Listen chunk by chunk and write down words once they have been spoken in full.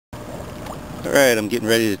Alright, I'm getting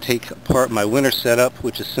ready to take apart my winter setup,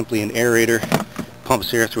 which is simply an aerator.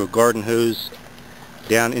 Pumps air through a garden hose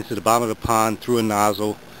down into the bottom of the pond through a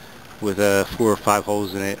nozzle with 4 or 5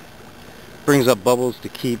 holes in it. Brings up bubbles to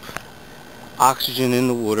keep oxygen in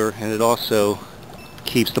the water, and it also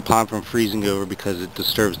keeps the pond from freezing over because it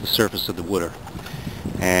disturbs the surface of the water.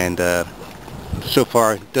 And so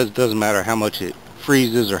far it doesn't matter how much it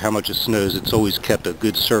freezes or how much it snows, it's always kept a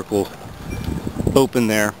good circle open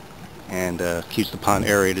there, and keeps the pond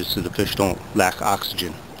aerated so the fish don't lack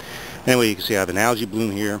oxygen. Anyway, you can see I have an algae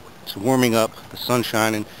bloom here. It's warming up, the sun's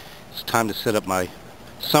shining. It's time to set up my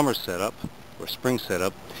summer setup or spring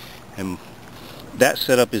setup, and that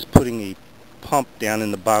setup is putting a pump down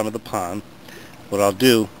in the bottom of the pond. What I'll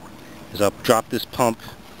do is I'll drop this pump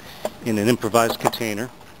in an improvised container,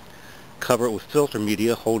 cover it with filter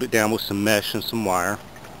media, hold it down with some mesh and some wire.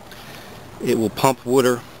 It will pump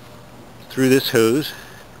water through this hose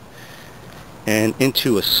and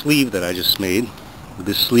into a sleeve that I just made.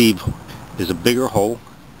 This sleeve is a bigger hole,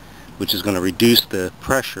 which is going to reduce the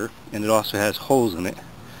pressure, and it also has holes in it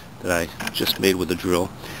that I just made with a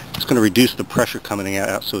drill. It's going to reduce the pressure coming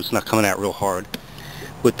out so it's not coming out real hard.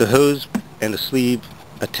 With the hose and the sleeve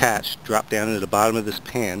attached, drop down into the bottom of this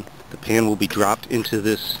pan. The pan will be dropped into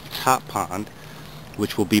this top pond,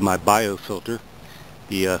 which will be my bio filter.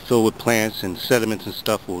 The filled with plants and sediments and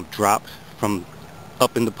stuff will drop from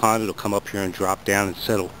up in the pond. It'll come up here and drop down and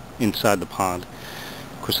settle inside the pond.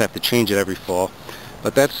 Of course, I have to change it every fall,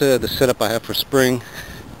 but that's the setup I have for spring,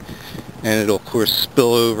 and it'll of course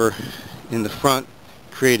spill over in the front,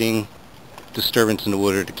 creating disturbance in the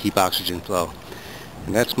water to keep oxygen flow.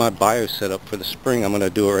 And that's my bio setup for the spring. I'm going to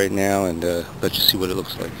do it right now and let you see what it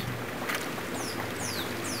looks like.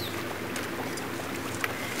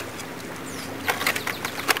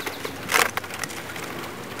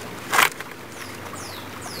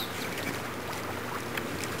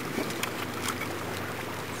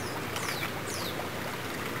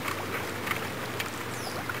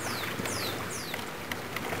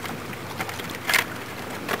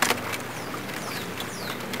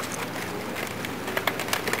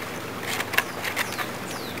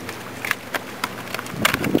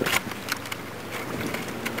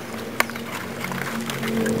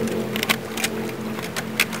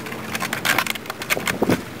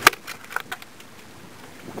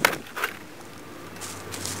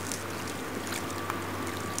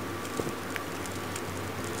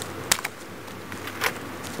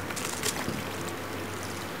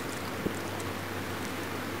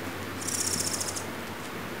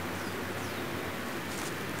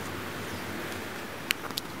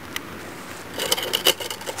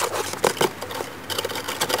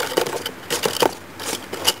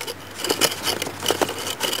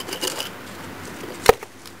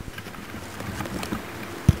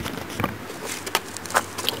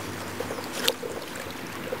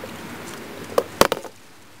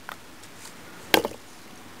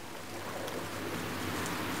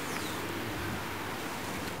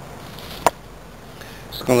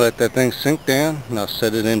 Just going to let that thing sink down, and I'll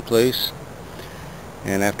set it in place.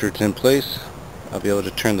 And after it's in place, I'll be able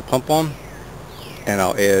to turn the pump on, and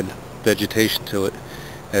I'll add vegetation to it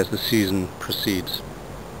as the season proceeds.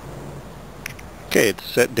 Okay, it's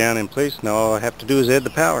set down in place. Now all I have to do is add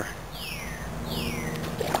the power.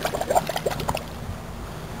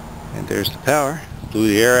 And there's the power. Blew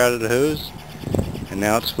the air out of the hose, and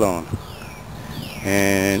now it's flowing.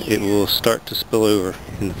 And it will start to spill over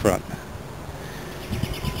in the front.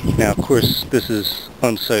 Now, of course, this is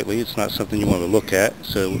unsightly. It's not something you want to look at,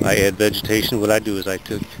 so I add vegetation. What I do is I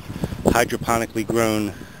took hydroponically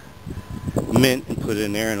grown mint and put it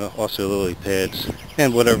in there, and also lily pads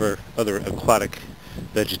and whatever other aquatic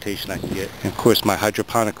vegetation I can get. And of course, my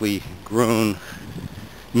hydroponically grown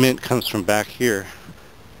mint comes from back here.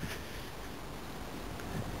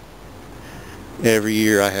 Every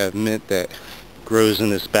year I have mint that grows in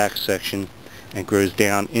this back section and grows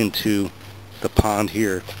down into the pond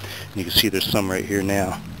here. And you can see there's some right here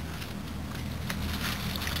now.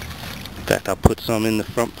 In fact, I'll put some in the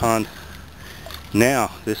front pond.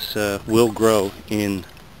 Now this will grow in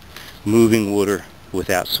moving water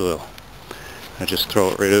without soil. I just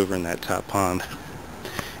throw it right over in that top pond,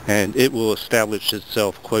 and it will establish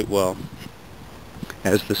itself quite well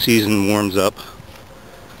as the season warms up.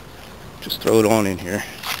 Just throw it on in here.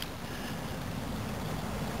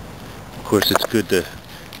 Of course, it's good to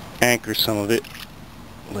anchor some of it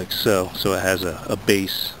like so it has a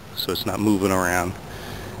base, so it's not moving around,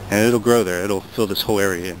 and it'll grow there. It'll fill this whole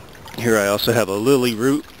area in. Here I also have a lily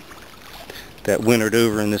root that wintered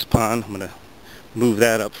over in this pond. I'm going to move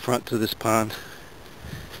that up front to this pond,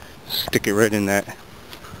 stick it right in that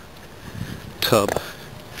tub.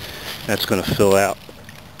 That's going to fill out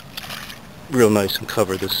real nice and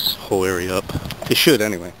cover this whole area up. It should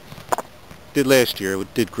anyway. Did last year.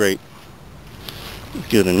 It did great.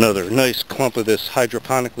 Get another nice clump of this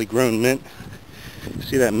hydroponically grown mint.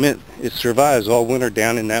 See that mint? It survives all winter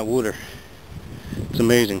down in that water. It's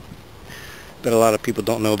amazing. Bet a lot of people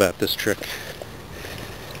don't know about this trick.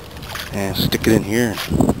 And stick it in here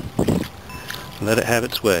and let it have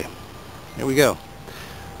its way. There we go.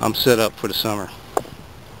 I'm set up for the summer.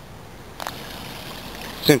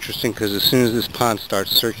 It's interesting because as soon as this pond starts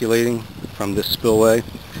circulating from this spillway,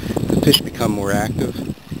 the fish become more active.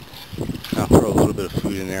 I'll throw a little bit of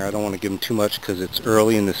food in there. I don't want to give them too much because it's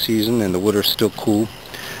early in the season and the water's still cool.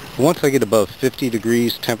 But once I get above 50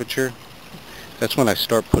 degrees temperature, that's when I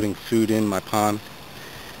start putting food in my pond.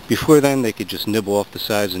 Before then, they could just nibble off the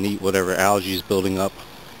sides and eat whatever algae is building up.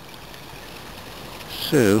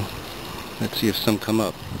 So, let's see if some come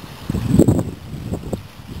up.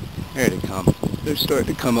 There they come. They're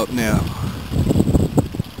starting to come up now.